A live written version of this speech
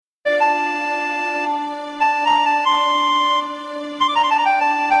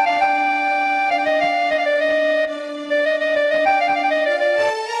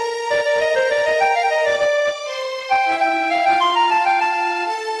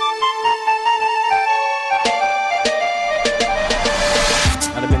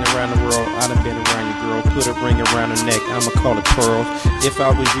I done been around your girl, put a ring around her neck, I'ma call it pearls. If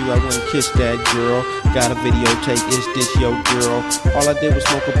I was you, I wouldn't kiss that girl. Got a videotape, is this your girl? All I did was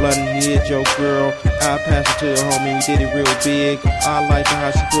smoke a blunt and hit your girl. I passed it to her homie, we did it real big. I like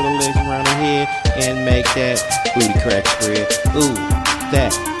how she put her legs around her head and make that booty crack spread. Ooh,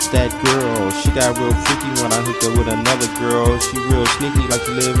 that girl, she got real freaky when I hooked her with another girl. She real sneaky, like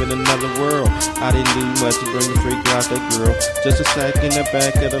to live in another world. I didn't do much to bring the freak out that girl. Just a sack in the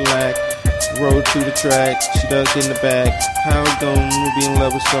back of the lack. Rode through the track, she ducked in the back. How gon' be in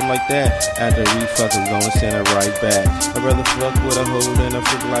love with something like that? After we fuck, we gonna send her right back. I'd rather fuck with a hoe than a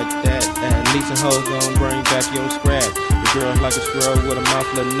freak like that. At least a hoe gon' bring back your scratch. The girl's like a squirrel with a mouth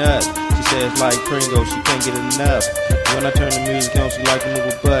full of nuts. She says like Pringles, she can't get enough. When I turn the music on, she like to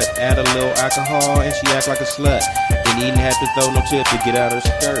move her butt. Add a little alcohol and she act like a slut. Didn't even have to throw no tip to get out her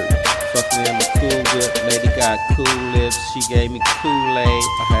skirt. Fuck me in my cool whip, lady got cool lips. She gave me Kool-Aid.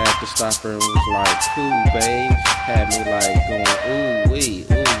 I had to stop her and was like, cool babe. Had me like going, ooh wee,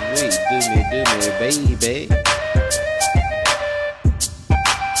 do me baby.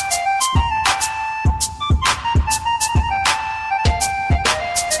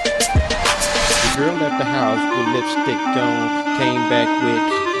 The girl left the house with lipstick on, came back with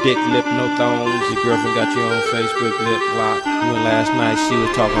dick, lip, no thongs. Your girlfriend got you on Facebook, lip lock. When last night she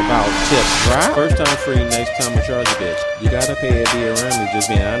was talking about tips, right? First time free, next time I charge a bitch. You gotta pay to be around me, just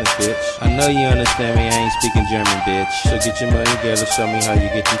being honest, bitch. I know you understand me, I ain't speaking German, bitch. So get your money together, show me how you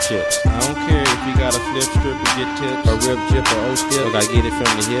get your chips. I don't care if you got a flip strip or get tips, or rip, jip, or O-stip. Look, I get it from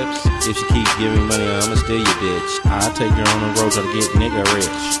the hips. If she keep giving me money, I'ma steal your bitch. I'll take her on the road to get nigga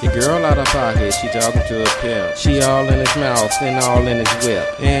rich. The girl out of pocket, she talking to a pimp. She all in his mouth and all in his whip.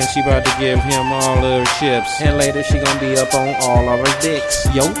 And she about to give him all of her chips. And later she gonna be up on all of her dicks.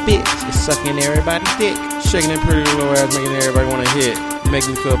 Yo bitch is sucking everybody's dick. Shaking that pretty little ass, making everybody wanna hit. Make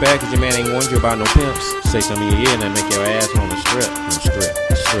me feel bad cause your man ain't warned you about no pimps. Say something in your ear and then make your ass wanna strip. Now strip.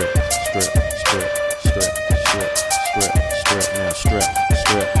 Now strip.